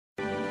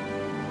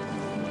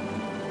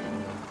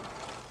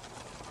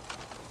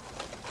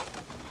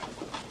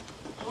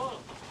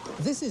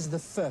This is the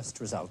first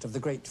result of the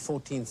great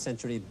 14th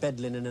century bed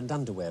linen and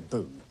underwear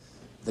boom.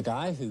 The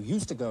guy who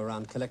used to go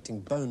around collecting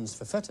bones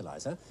for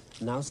fertilizer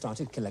now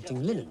started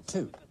collecting linen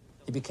too.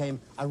 He became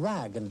a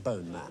rag and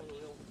bone man.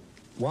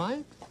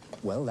 Why?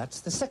 Well, that's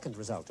the second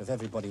result of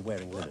everybody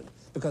wearing linen,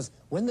 because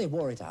when they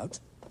wore it out,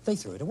 they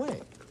threw it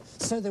away.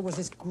 So there was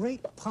this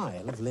great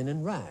pile of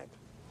linen rag.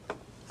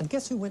 And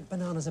guess who went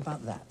bananas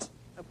about that?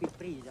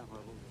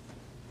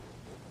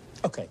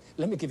 Okay,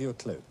 let me give you a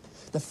clue.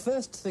 The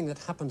first thing that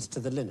happens to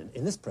the linen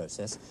in this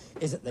process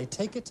is that they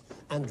take it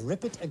and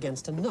rip it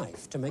against a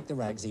knife to make the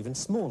rags even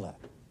smaller.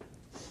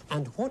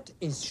 And what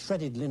is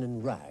shredded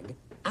linen rag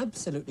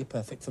absolutely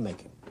perfect for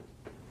making?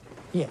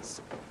 Yes,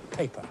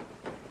 paper.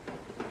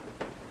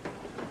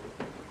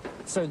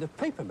 So the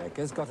paper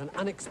makers got an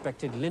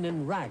unexpected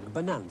linen rag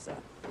bonanza,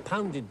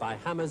 pounded by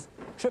hammers,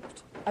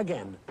 tripped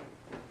again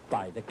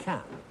by the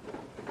can.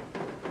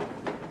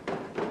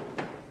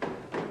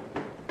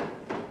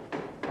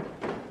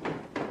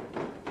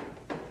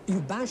 You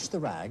bash the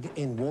rag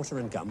in water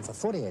and gum for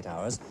 48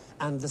 hours,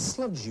 and the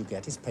sludge you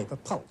get is paper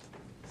pulp.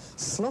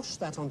 Slosh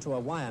that onto a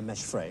wire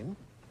mesh frame,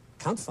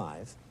 count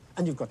 5,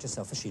 and you've got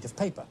yourself a sheet of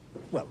paper.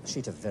 Well, a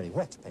sheet of very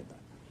wet paper.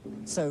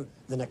 So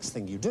the next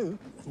thing you do,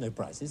 no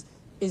prizes,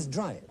 is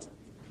dry it.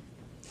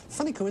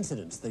 Funny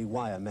coincidence, the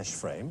wire mesh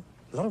frame.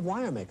 A lot of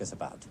wire makers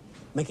about,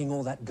 making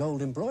all that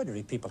gold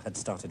embroidery people had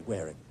started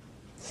wearing.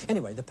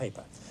 Anyway, the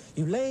paper.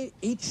 You lay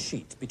each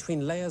sheet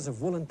between layers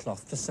of woolen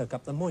cloth to soak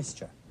up the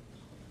moisture.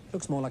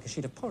 Looks more like a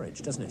sheet of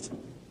porridge, doesn't it?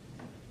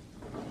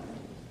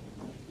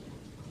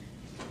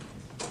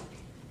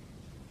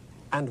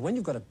 And when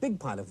you've got a big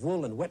pile of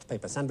wool and wet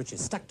paper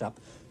sandwiches stacked up,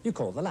 you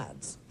call the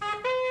lads.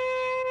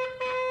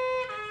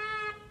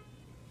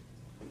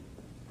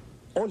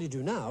 All you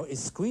do now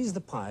is squeeze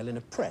the pile in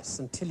a press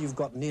until you've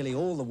got nearly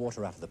all the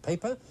water out of the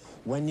paper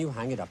when you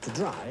hang it up to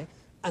dry,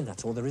 and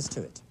that's all there is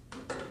to it.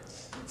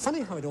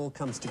 Funny how it all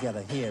comes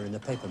together here in the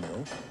paper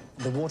mill.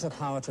 The water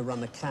power to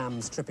run the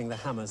cams, tripping the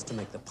hammers to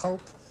make the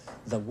pulp,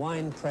 the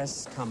wine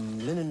press come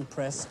linen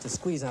press to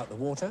squeeze out the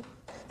water,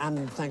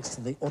 and thanks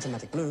to the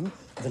automatic loom,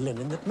 the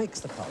linen that makes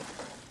the pulp.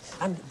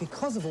 And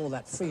because of all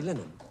that free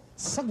linen,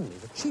 suddenly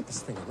the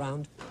cheapest thing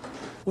around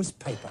was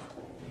paper.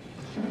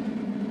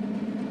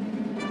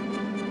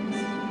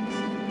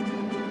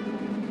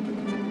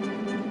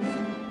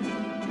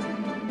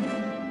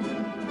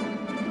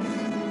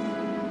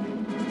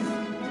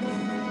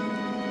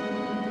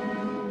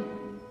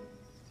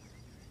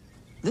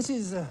 This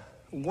is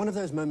one of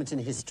those moments in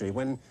history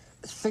when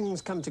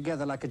things come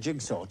together like a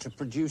jigsaw to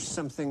produce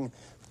something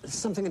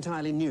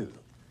entirely new.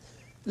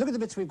 Look at the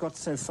bits we've got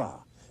so far.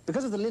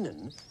 Because of the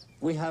linen,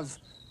 we have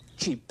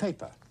cheap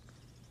paper.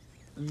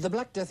 The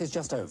Black Death is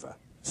just over,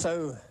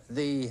 so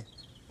the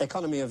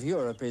economy of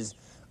Europe is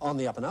on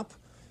the up and up.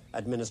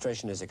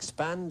 Administration is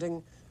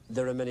expanding.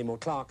 There are many more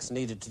clerks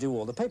needed to do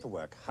all the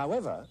paperwork.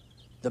 However,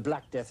 the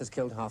Black Death has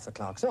killed half the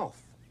clerks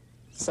off,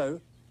 so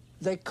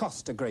they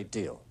cost a great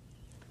deal.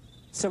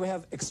 So we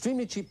have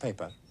extremely cheap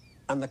paper,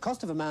 and the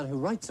cost of a man who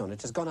writes on it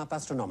has gone up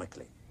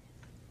astronomically.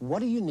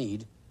 What do you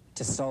need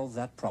to solve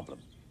that problem?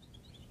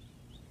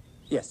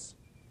 Yes,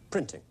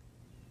 printing.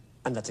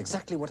 And that's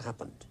exactly what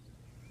happened.